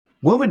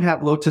Women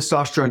have low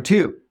testosterone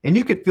too, and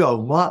you can feel a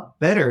lot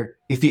better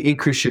if you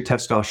increase your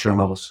testosterone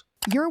levels.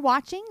 You're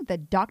watching the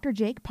Dr.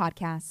 Jake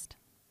Podcast.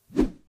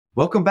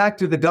 Welcome back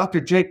to the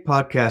Dr. Jake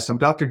Podcast. I'm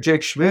Dr.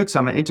 Jake Schmitz.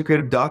 I'm an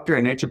integrative doctor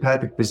and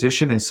naturopathic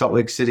physician in Salt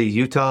Lake City,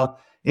 Utah.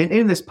 And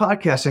in this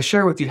podcast, I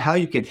share with you how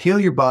you can heal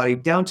your body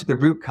down to the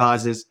root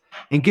causes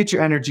and get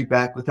your energy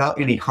back without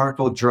any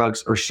harmful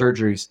drugs or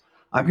surgeries.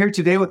 I'm here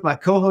today with my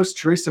co-host,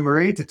 Teresa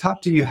Marie, to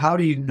talk to you how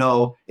do you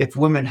know if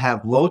women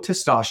have low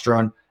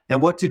testosterone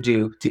and what to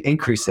do to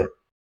increase it.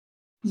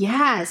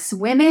 Yes,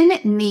 women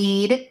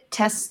need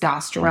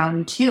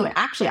testosterone too.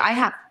 Actually, I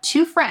have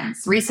two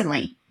friends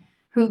recently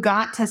who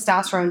got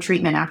testosterone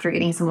treatment after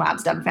getting some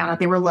labs done, found out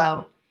they were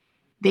low.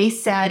 They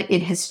said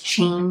it has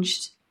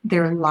changed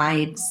their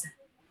lives.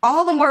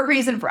 All the more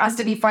reason for us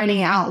to be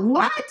finding out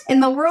what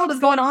in the world is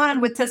going on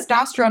with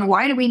testosterone.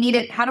 Why do we need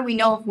it? How do we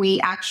know if we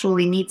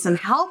actually need some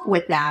help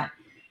with that?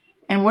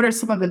 And what are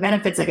some of the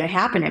benefits that could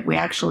happen if we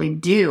actually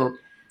do?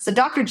 So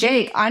Dr.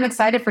 Jake, I'm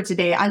excited for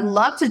today. I'd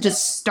love to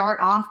just start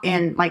off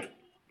in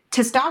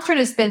testosterone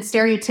has been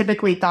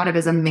stereotypically thought of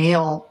as a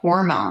male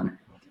hormone.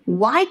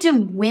 Why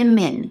do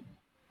women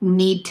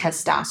need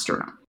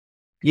testosterone?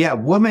 Yeah,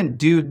 women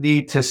do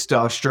need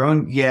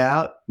testosterone.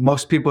 Yeah,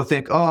 most people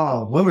think,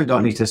 oh, women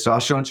don't need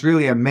testosterone. It's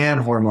really a man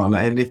hormone.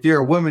 And if you're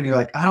a woman, you're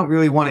like, I don't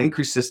really want to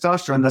increase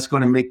testosterone. That's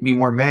going to make me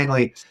more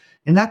manly.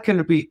 And that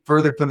can be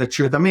further from the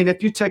truth. I mean,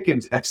 if you take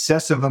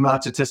excessive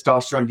amounts of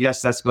testosterone,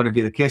 yes, that's going to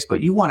be the case,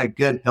 but you want a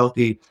good,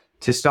 healthy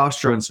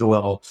testosterone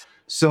level.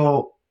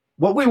 So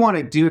what we want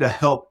to do to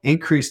help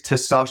increase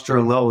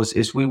testosterone levels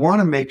is we want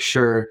to make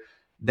sure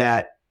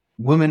that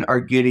women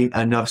are getting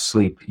enough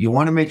sleep. You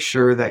want to make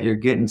sure that you're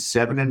getting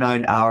 7 to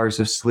 9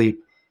 hours of sleep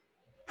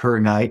per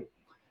night.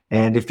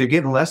 And if you're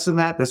getting less than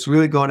that, that's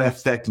really going to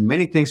affect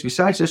many things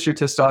besides just your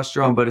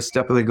testosterone, but it's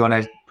definitely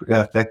going to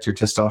affect your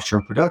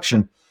testosterone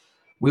production.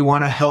 We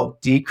want to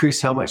help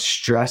decrease how much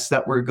stress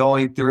that we're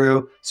going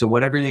through. So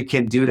whatever you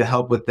can do to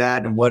help with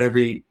that and whatever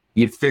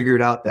you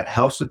figured out that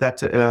helps with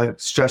that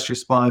stress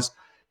response,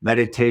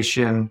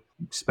 meditation,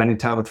 spending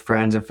time with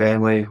friends and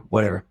family,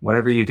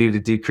 whatever you do to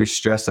decrease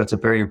stress, that's a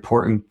very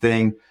important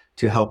thing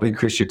to help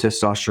increase your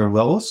testosterone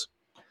levels.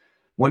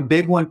 One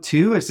big one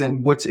too is,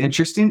 and what's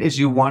interesting is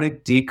you want to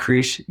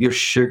decrease your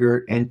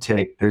sugar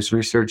intake. There's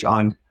research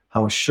on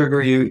how much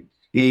sugar you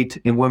eat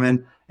in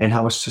women and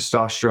how much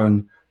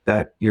testosterone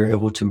that you're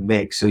able to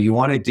make. So you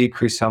want to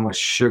decrease how much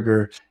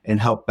sugar and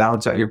help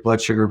balance out your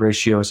blood sugar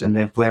ratios and the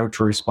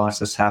inflammatory response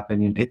that's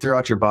happening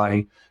throughout your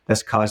body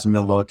that's causing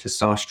the low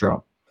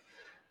testosterone.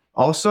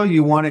 Also,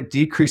 you want to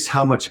decrease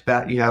how much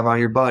fat you have on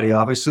your body.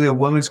 Obviously, a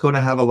woman's going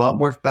to have a lot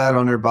more fat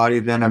on her body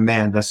than a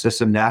man. That's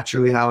just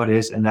naturally how it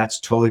is, and that's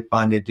totally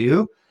fine to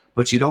do.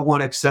 But you don't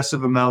want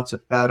excessive amounts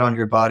of fat on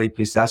your body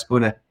because that's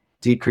going to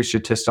decrease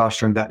your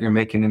testosterone that you're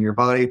making in your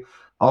body.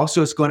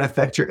 Also, it's going to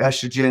affect your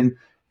estrogen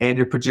and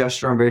your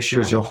progesterone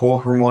ratios, your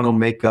whole hormonal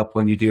makeup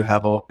when you do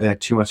have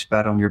too much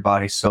fat on your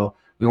body. So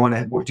we want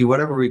to do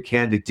whatever we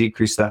can to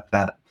decrease that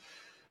fat.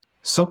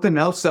 Something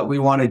else that we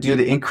want to do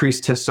to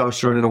increase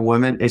testosterone in a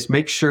woman is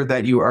make sure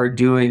that you are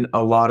doing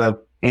a lot of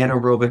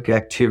anaerobic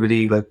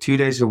activity, like 2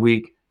 days a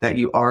week, that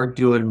you are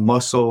doing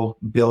muscle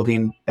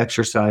building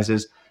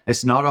exercises.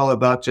 It's not all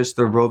about just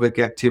the aerobic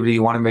activity.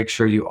 You want to make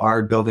sure you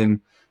are building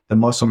the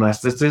muscle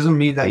mass. This doesn't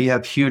mean that you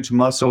have huge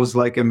muscles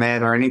like a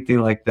man or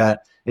anything like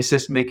that. It's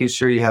just making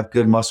sure you have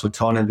good muscle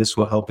tone, and this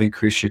will help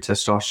increase your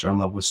testosterone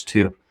levels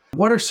too.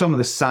 What are some of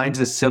the signs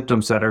and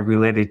symptoms that are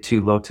related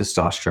to low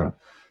testosterone?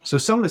 So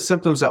some of the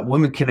symptoms that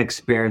women can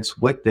experience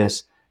with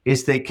this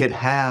is they could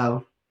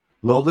have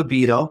low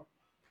libido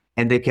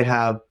and they could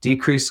have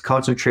decreased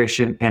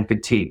concentration and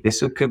fatigue.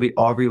 This could be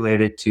all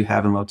related to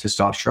having low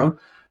testosterone.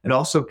 It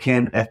also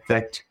can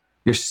affect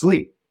your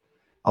sleep.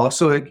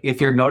 Also,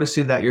 if you're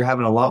noticing that you're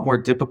having a lot more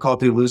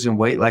difficulty losing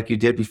weight like you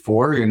did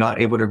before, you're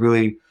not able to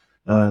really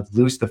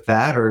lose the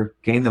fat or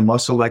gain the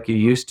muscle like you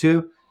used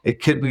to, it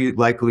could be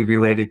likely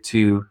related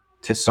to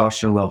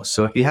testosterone levels.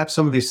 So if you have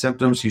some of these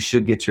symptoms, you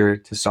should get your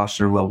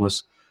testosterone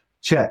levels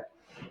checked.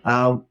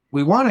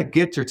 We want to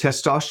get your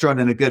testosterone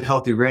in a good,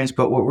 healthy range,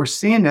 but what we're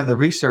seeing in the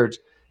research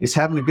is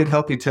having a good,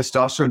 healthy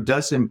testosterone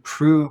does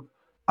improve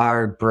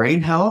our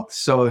brain health.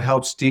 So it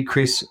helps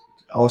decrease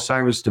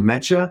Alzheimer's,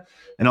 dementia,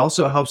 and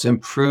also helps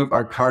improve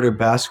our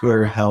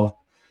cardiovascular health.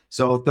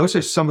 So those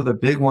are some of the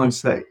big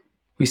ones that,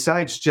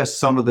 besides just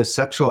some of the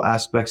sexual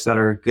aspects that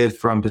are good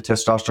from the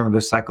testosterone,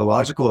 the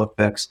psychological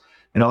effects,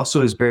 and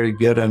also is very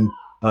good on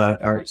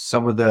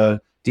some of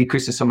the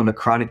decreases some of the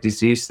chronic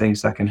disease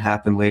things that can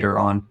happen later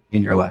on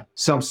in your life.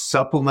 Some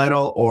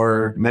supplemental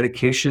or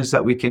medications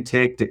that we can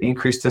take to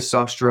increase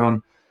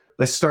testosterone.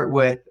 Let's start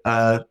with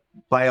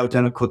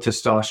bioidentical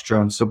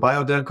testosterone. So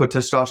bioidentical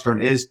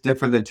testosterone is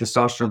different than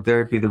testosterone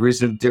therapy. The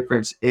reason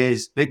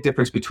big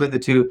difference between the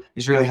two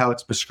is really how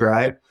it's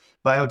prescribed.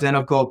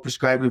 Bioidentical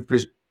prescribing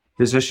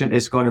physician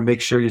is going to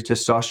make sure your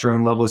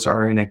testosterone levels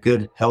are in a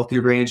good, healthy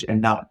range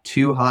and not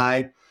too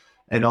high.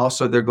 And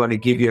also they're going to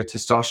give you a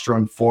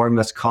testosterone form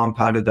that's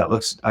compounded that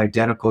looks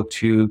identical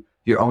to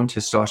your own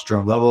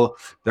testosterone level.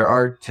 There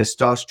are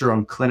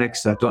testosterone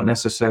clinics that don't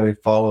necessarily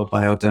follow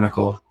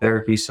bioidentical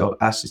therapy. So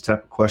ask these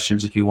type of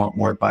questions if you want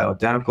more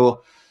bioidentical.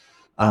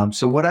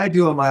 So what I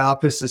do in my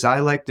office is I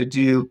like to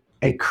do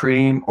a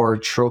cream or a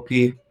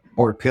trophy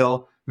or a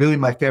pill. Really,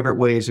 my favorite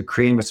way is a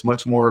cream. It's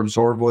much more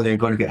absorbable. They're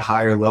going to get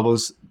higher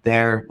levels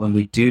there when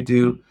we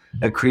do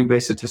a cream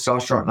based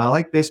testosterone. And I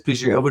like this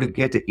because you're able to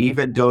get the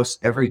even dose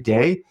every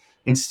day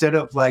instead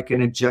of like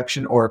an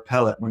injection or a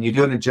pellet. When you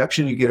do an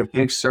injection, you get a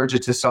big surge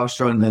of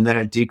testosterone and then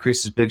it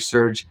decreases, big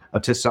surge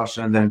of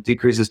testosterone and then it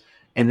decreases.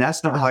 And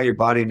that's not how your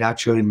body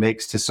naturally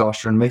makes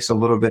testosterone. It makes a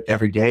little bit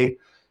every day.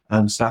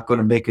 It's not going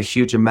to make a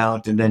huge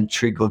amount and then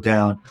trickle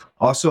down.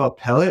 Also, a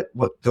pellet,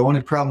 the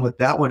only problem with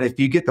that one, if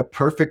you get the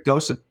perfect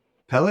dose of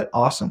pellet,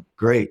 awesome,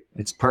 great,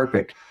 it's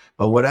perfect.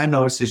 But what I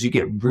noticed is you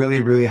get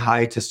really, really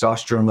high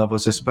testosterone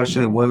levels,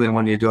 especially in women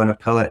when you're doing a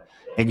pellet.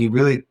 And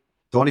the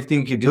only thing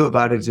you can do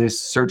about it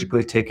is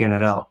surgically taking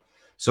it out.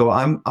 So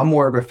I'm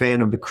more of a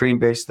fan of the cream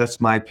base.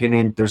 That's my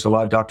opinion. There's a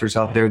lot of doctors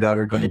out there that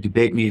are going to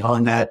debate me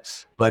on that,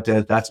 but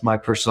that's my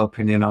personal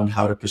opinion on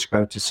how to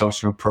prescribe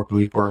testosterone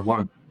appropriately for a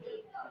woman.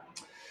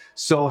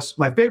 So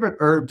my favorite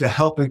herb to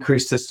help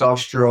increase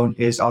testosterone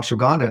is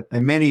ashwagandha.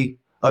 And many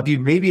of you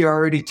maybe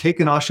already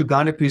taken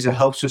ashwagandha because it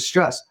helps with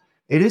stress.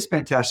 It is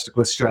fantastic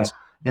with stress.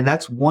 And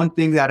that's one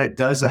thing that it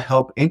does to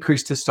help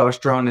increase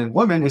testosterone in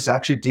women is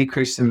actually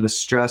decreasing the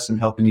stress and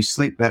helping you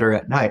sleep better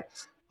at night.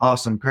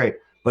 Awesome, great.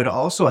 But it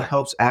also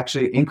helps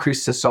actually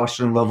increase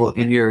testosterone level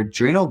in your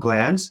adrenal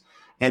glands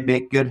and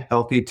make good,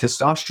 healthy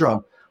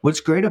testosterone. What's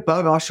great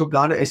about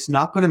ashwagandha, it's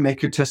not going to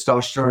make your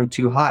testosterone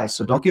too high.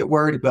 So don't get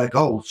worried about, like,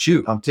 oh,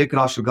 shoot, I'm taking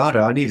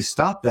ashwagandha. I need to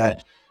stop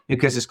that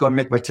because it's going to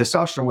make my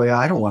testosterone way.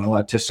 I don't want a lot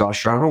of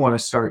testosterone. I don't want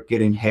to start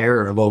getting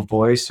hair or low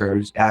voice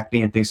or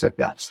acne and things like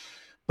that.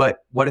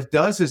 But what it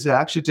does is it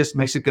actually just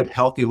makes a good,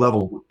 healthy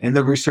level. In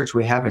the research,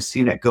 we haven't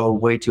seen it go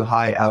way too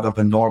high out of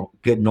a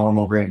good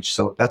normal range.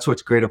 So that's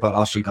what's great about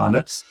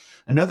ashwagandha.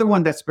 Another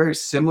one that's very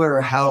similar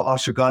to how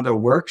ashwagandha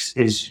works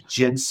is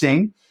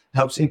ginseng.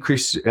 Helps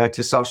increase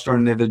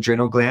testosterone in the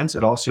adrenal glands.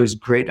 It also is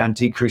great on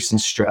decreasing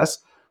stress.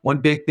 One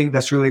big thing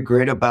that's really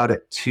great about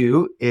it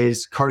too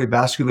is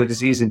cardiovascular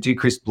disease and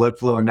decreased blood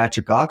flow and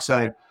nitric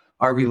oxide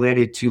are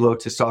related to low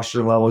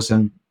testosterone levels,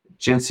 and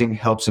ginseng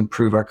helps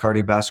improve our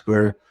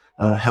cardiovascular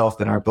health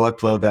and our blood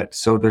flow.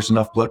 So there's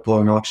enough blood flow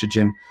and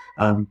oxygen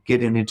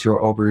getting into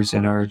our ovaries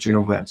and our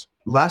adrenal glands.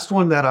 Last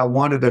one that I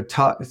wanted to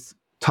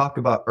talk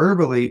about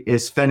herbally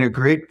is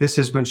fenugreek. This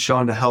has been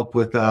shown to help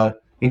with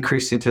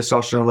increasing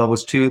testosterone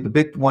levels too. The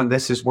big one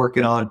this is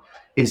working on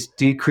is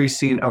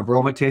decreasing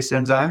aromatase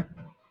enzyme.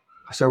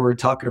 So we're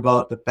talking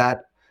about the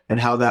fat and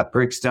how that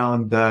breaks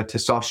down the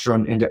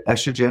testosterone into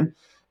estrogen.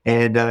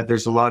 And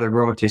there's a lot of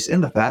aromatase in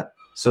the fat.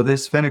 So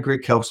this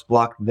fenugreek helps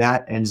block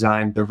that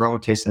enzyme, the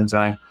aromatase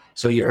enzyme,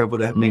 so you're able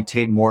to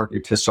maintain more of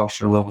your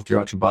testosterone level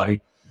throughout your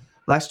body.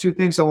 Last two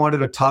things I wanted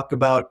to talk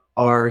about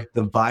are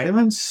the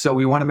vitamins. So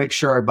we want to make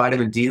sure our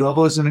vitamin D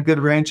level is in a good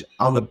range.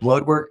 On the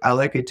blood work, I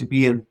like it to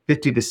be in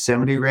 50 to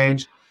 70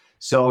 range.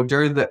 So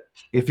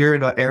if you're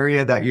in an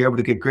area that you're able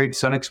to get great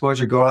sun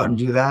exposure, go out and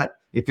do that.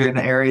 If you're in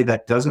an area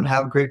that doesn't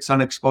have great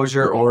sun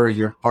exposure or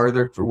you're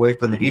farther away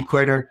from the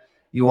equator,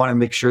 you want to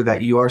make sure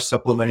that you are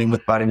supplementing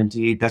with vitamin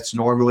D. That's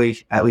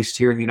normally, at least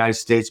here in the United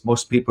States,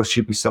 most people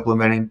should be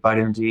supplementing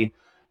vitamin D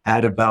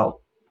at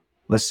about,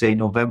 let's say,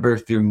 November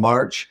through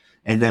March,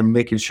 and then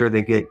making sure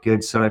they get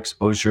good sun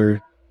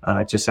exposure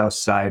just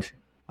outside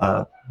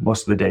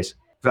most of the days.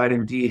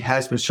 Vitamin D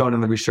has been shown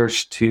in the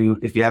research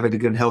if you have it in a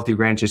good healthy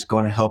range, it's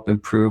going to help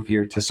improve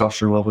your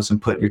testosterone levels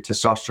and put your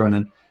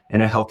testosterone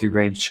in a healthy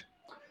range.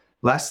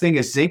 Last thing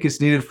is zinc is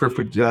needed for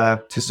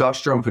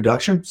testosterone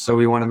production. So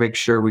we want to make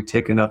sure we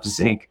take enough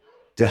zinc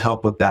to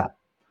help with that.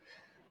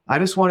 I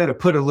just wanted to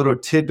put a little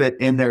tidbit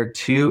in there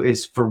too,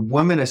 is for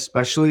women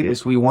especially,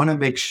 is we want to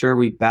make sure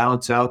we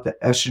balance out the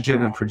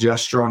estrogen and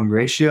progesterone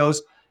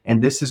ratios.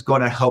 And this is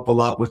going to help a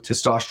lot with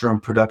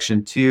testosterone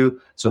production too.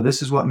 So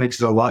this is what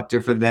makes it a lot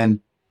different than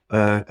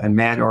a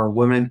man or a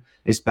woman,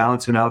 is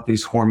balancing out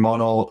these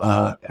hormonal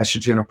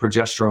estrogen or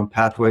progesterone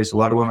pathways. A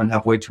lot of women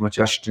have way too much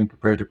estrogen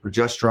compared to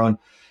progesterone.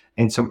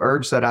 And some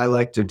herbs that I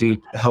like to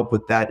do help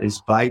with that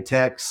is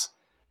Vitex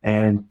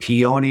and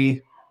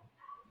peony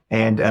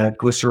and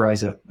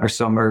glycyrrhiza are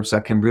some herbs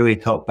that can really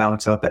help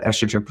balance out the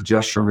estrogen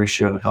progesterone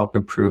ratio and help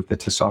improve the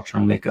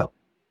testosterone makeup.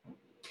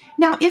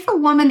 Now, if a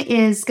woman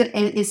is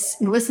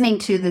listening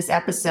to this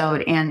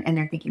episode and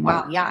they're thinking,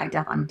 wow, yeah,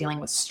 I'm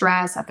dealing with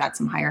stress. I've got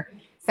some higher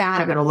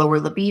fat. I've got a lower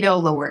libido,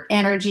 lower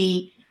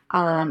energy.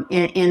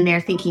 And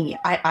they're thinking,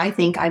 I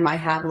think I might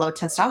have low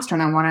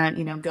testosterone. I want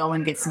to, go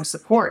and get some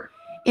support.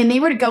 And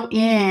they were to go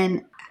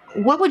in,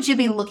 what would you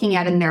be looking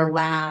at in their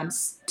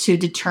labs to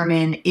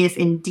determine if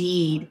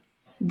indeed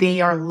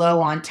they are low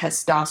on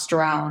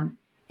testosterone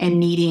and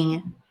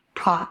needing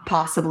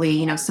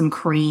possibly, some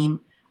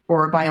cream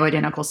or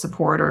bioidentical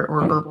support or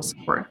herbal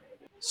support?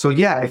 So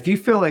yeah, if you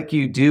feel like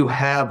you do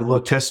have low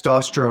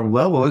testosterone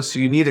levels,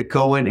 you need to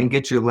go in and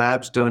get your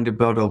labs done to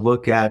be able to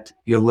look at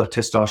your low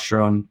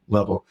testosterone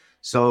level.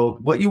 So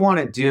what you want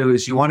to do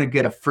is you want to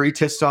get a free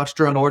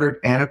testosterone ordered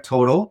and a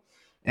total.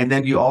 And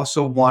then you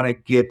also want to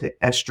get the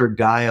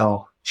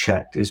estradiol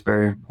checked, is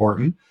very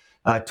important.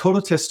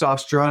 Total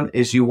testosterone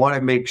is you want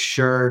to make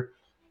sure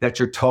that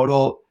your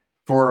total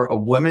for a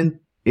woman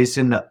is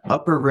in the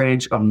upper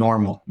range of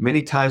normal.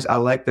 Many times I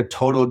like the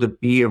total to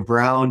be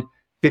around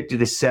 50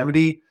 to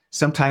 70.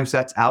 Sometimes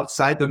that's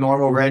outside the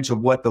normal range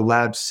of what the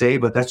labs say,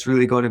 but that's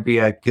really going to be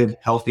a good,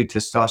 healthy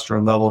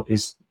testosterone level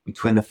is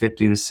between the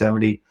 50 to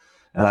 70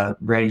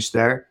 range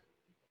there.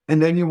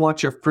 And then you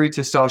want your free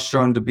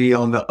testosterone to be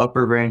on the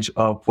upper range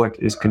of what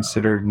is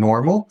considered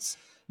normal.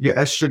 Your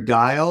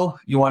estradiol,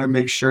 you want to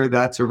make sure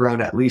that's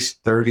around at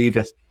least 30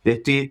 to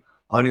 50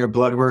 on your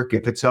blood work.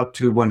 If it's up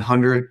to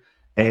 100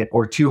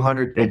 or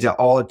 200, it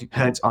all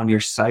depends on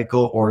your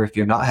cycle or if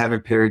you're not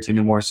having periods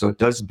anymore. So it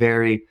does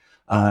vary.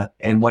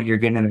 And when you're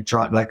getting it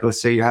drawn, like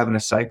let's say you're having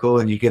a cycle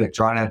and you get it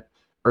drawn at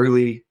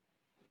early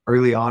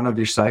on of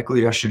your cycle,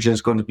 your estrogen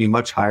is going to be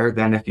much higher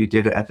than if you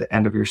did it at the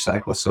end of your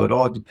cycle. So it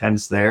all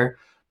depends there.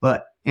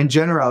 But in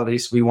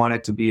generalities, we want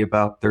it to be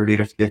about 30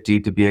 to 50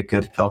 to be a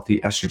good, healthy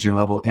estrogen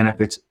level. And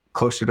if it's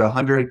closer to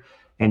 100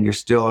 and you're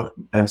still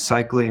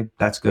cycling,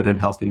 that's good and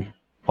healthy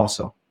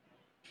also.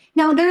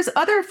 Now, there's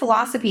other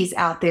philosophies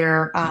out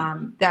there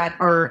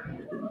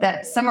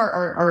that some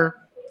are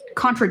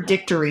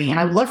contradictory, and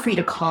I would love for you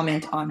to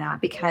comment on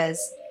that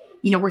because,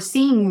 we're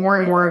seeing more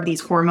and more of these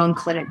hormone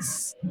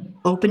clinics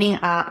opening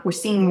up. We're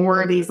seeing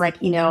more of these,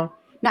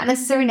 not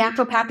necessarily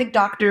naturopathic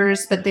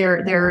doctors, but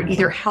they're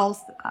either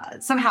health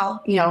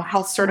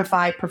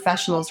certified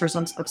professionals or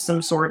of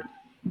some sort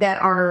that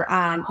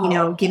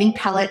are, giving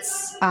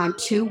pellets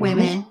to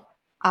women,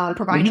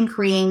 providing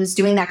creams,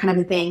 doing that kind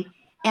of a thing.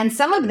 And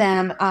some of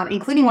them,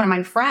 including one of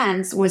my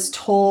friends, was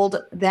told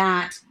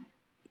that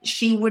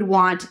she would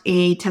want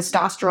a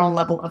testosterone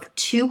level of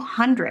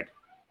 200.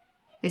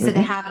 They said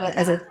to have it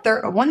as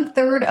one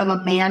third of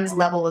a man's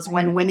level is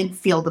when women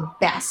feel the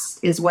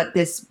best, is what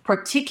this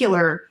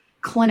particular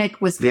clinic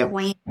was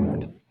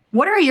claiming.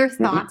 What are your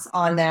thoughts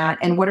on that,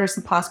 and what are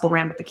some possible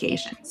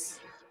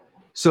ramifications?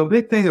 So a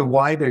big thing of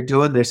why they're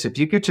doing this, if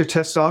you get your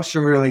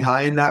testosterone really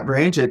high in that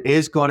range, it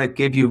is going to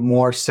give you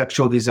more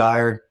sexual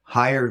desire,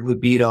 higher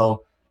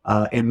libido,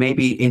 and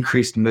maybe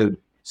increased mood.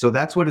 So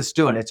that's what it's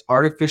doing. It's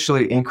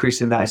artificially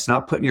increasing that. It's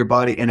not putting your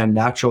body in a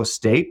natural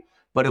state,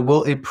 but it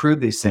will improve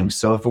these things.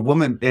 So if a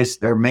woman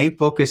their main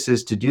focus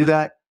is to do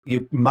that,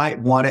 you might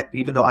want it,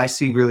 even though I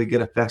see really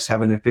good effects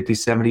having a 50,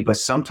 70, but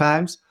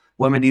sometimes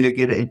women need to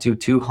get it into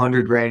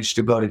 200 range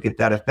to go to get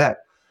that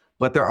effect.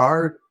 But there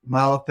are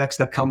mild effects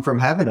that come from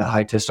having a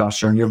high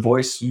testosterone. Your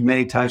voice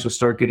many times will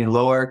start getting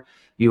lower.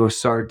 You will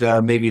start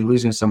maybe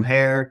losing some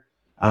hair.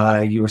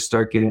 You will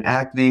start getting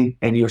acne,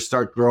 and you'll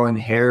start growing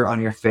hair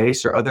on your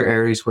face or other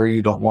areas where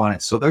you don't want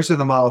it. So those are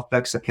the mild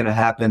effects that can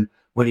happen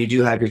when you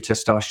do have your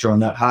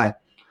testosterone that high.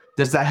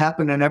 Does that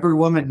happen in every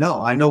woman?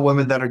 No. I know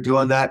women that are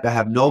doing that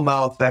have no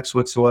mild effects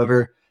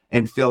whatsoever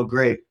and feel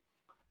great.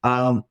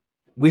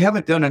 We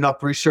haven't done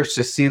enough research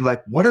to see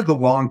what are the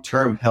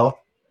long-term health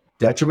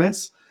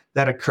detriments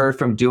that occur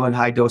from doing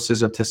high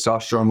doses of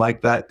testosterone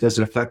like that. Does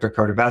it affect our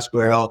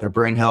cardiovascular health or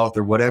brain health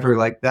or whatever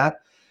like that?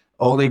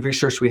 Only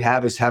research we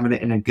have is having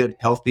it in a good,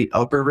 healthy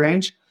upper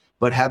range,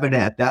 but having it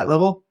at that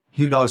level,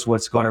 who knows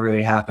what's going to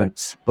really happen.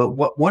 But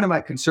one of my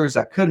concerns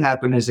that could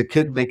happen is it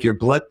could make your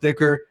blood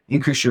thicker,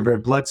 increase your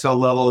red blood cell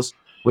levels,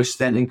 which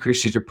then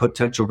increases your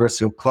potential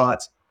risk of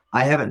clots.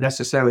 I haven't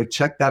necessarily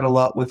checked that a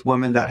lot with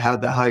women that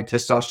have the high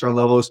testosterone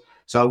levels,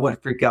 so I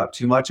wouldn't freak out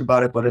too much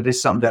about it, but it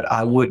is something that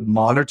I would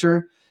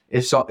monitor.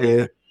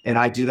 And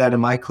I do that in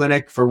my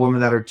clinic for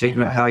women that are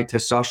taking that high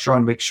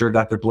testosterone, make sure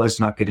that their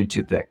blood's not getting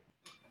too thick.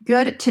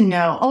 Good to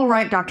know. All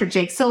right, Dr.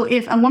 Jake. So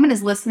if a woman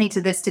is listening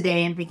to this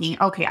today and thinking,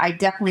 okay, I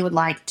definitely would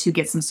like to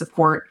get some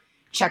support,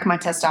 check my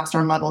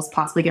testosterone levels,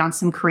 possibly get on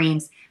some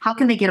creams, how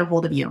can they get a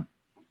hold of you?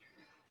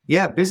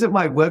 Yeah, visit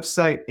my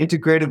website,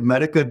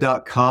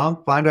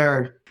 integrativemedica.com. Find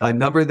our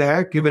number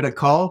there, give it a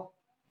call,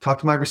 talk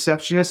to my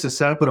receptionist to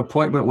set up an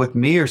appointment with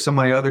me or some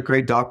of my other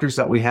great doctors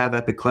that we have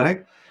at the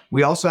clinic.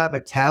 We also have a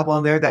tab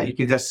on there that you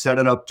can just set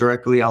it up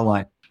directly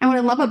online. And what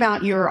I love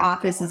about your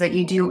office is that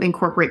you do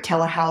incorporate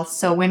telehealth.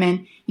 So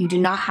women, you do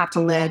not have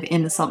to live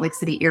in the Salt Lake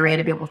City area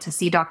to be able to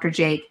see Dr.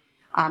 Jake.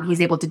 He's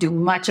able to do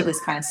much of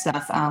this kind of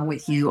stuff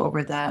with you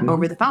over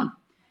the phone.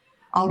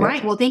 All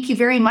right. Well, thank you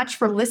very much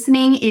for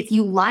listening. If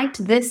you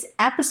liked this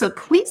episode,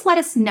 please let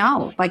us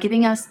know by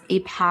giving us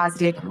a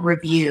positive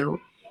review.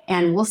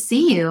 And we'll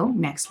see you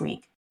next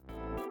week.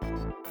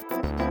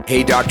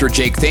 Hey, Dr.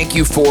 Jake, thank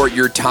you for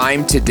your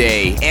time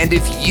today. And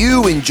if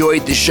you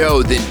enjoyed the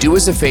show, then do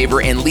us a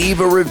favor and leave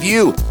a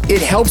review.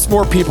 It helps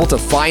more people to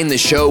find the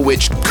show,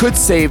 which could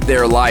save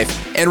their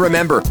life. And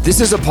remember, this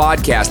is a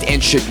podcast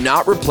and should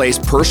not replace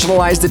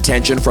personalized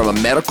attention from a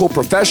medical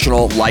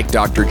professional like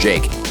Dr.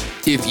 Jake.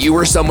 If you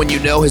or someone you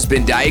know has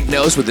been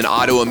diagnosed with an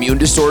autoimmune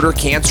disorder,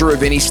 cancer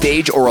of any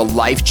stage, or a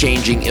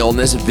life-changing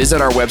illness, visit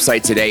our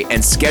website today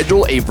and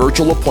schedule a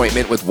virtual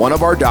appointment with one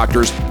of our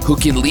doctors who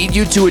can lead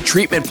you to a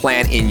treatment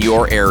plan in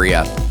your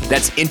area.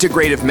 That's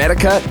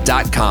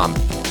integrativemedica.com.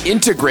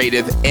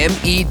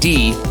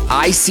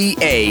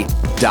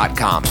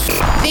 integrativemedica.com.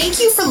 Thank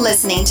you for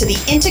listening to the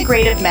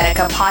Integrative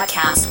Medica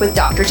podcast with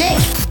Dr. Jake.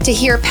 To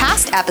hear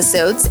past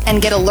episodes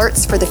and get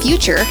alerts for the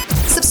future,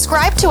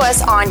 subscribe to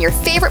us on your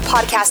favorite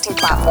podcasting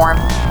platform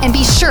and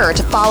be sure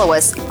to follow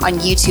us on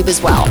YouTube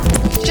as well.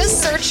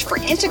 Just search for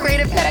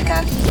Integrative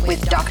Medica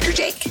with Dr.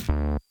 Jake.